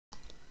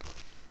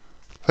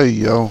Hey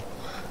y'all,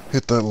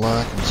 hit that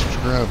like and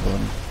subscribe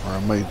button, or I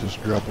may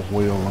just drop a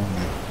whale on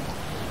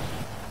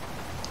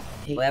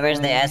you. Whoever's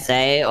the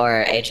SA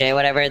or HA,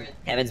 whatever,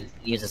 Kevin's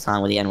used a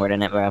song with the N-word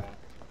in it, bro.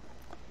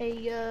 Hey,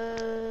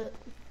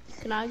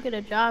 can I get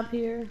a job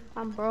here?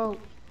 I'm broke.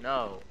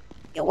 No.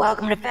 You're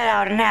welcome to fill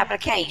out an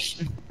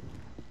application.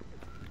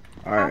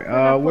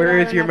 Alright, where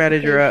is your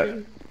manager at?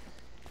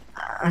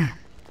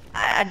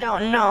 I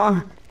don't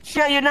know.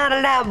 Sure, you're not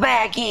allowed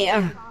back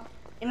here.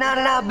 You're not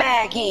allowed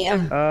back here.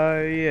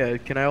 Yeah,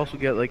 can I also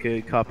get like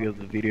a copy of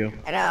the video?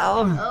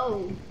 Hello?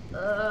 Oh,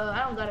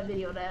 I don't got a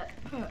video of that.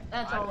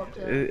 That's all up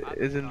to.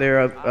 Isn't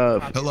there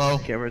Hello?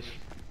 cameras?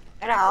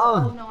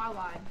 Hello? Oh, no, I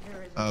lied.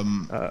 There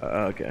is.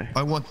 Okay.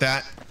 I want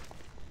that.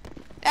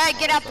 Hey,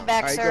 get out the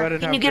back, Alright, go sir. ahead and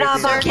Can have you get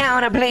off our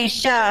counter, please,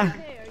 sir?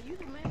 Hey, are you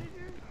the manager?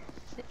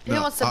 He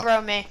wants to bro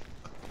me.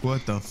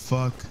 What the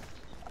fuck?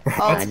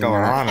 What's going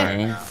on?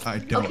 I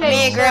don't Okay, Me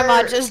and know.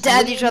 Grandma just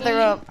dabbed each other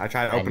up. I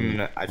tried opening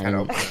the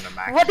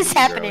Mac. What is and cheese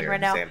happening earlier, right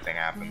and now? the Same thing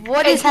happened.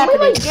 What Hey, is can we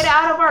happening? like get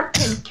out of our?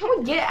 Can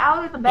we get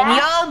out of the back?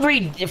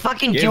 Can y'all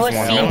fucking do a Give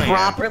 1 scene million.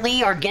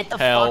 properly or get the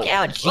Help. fuck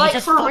out? Jesus Like,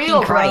 for fucking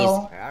real, Christ.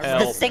 bro.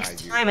 This is the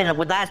 6th time in the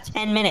last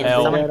 10 minutes.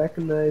 Help. Someone I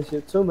recognize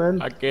you too,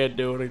 man. I can't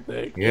do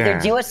anything. either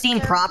do a scene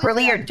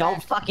properly or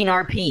don't fucking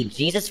RP.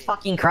 Jesus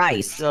fucking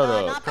Christ. Shut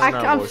up. Turn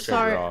that I'm bullshit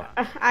sorry. off.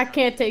 I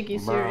can't take you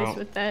Bro. serious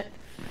with that.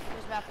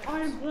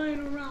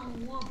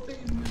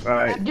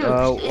 Alright, Dude,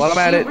 while I'm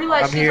at it,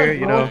 I'm here,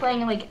 you know.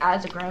 Playing like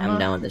as a grandma. I'm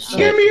done with this shit.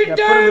 Give me a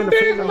damn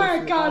Big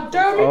Mac,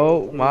 goddammit!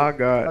 Oh my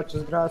god.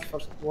 Touches grass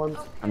first once.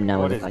 I'm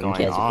done with the fucking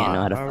kids who can't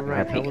know how to fucking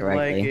Alright, I RP would like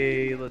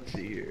correctly. a, let's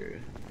see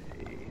here,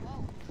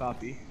 a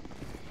coffee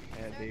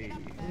and a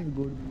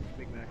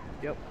Big Mac.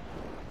 Yep.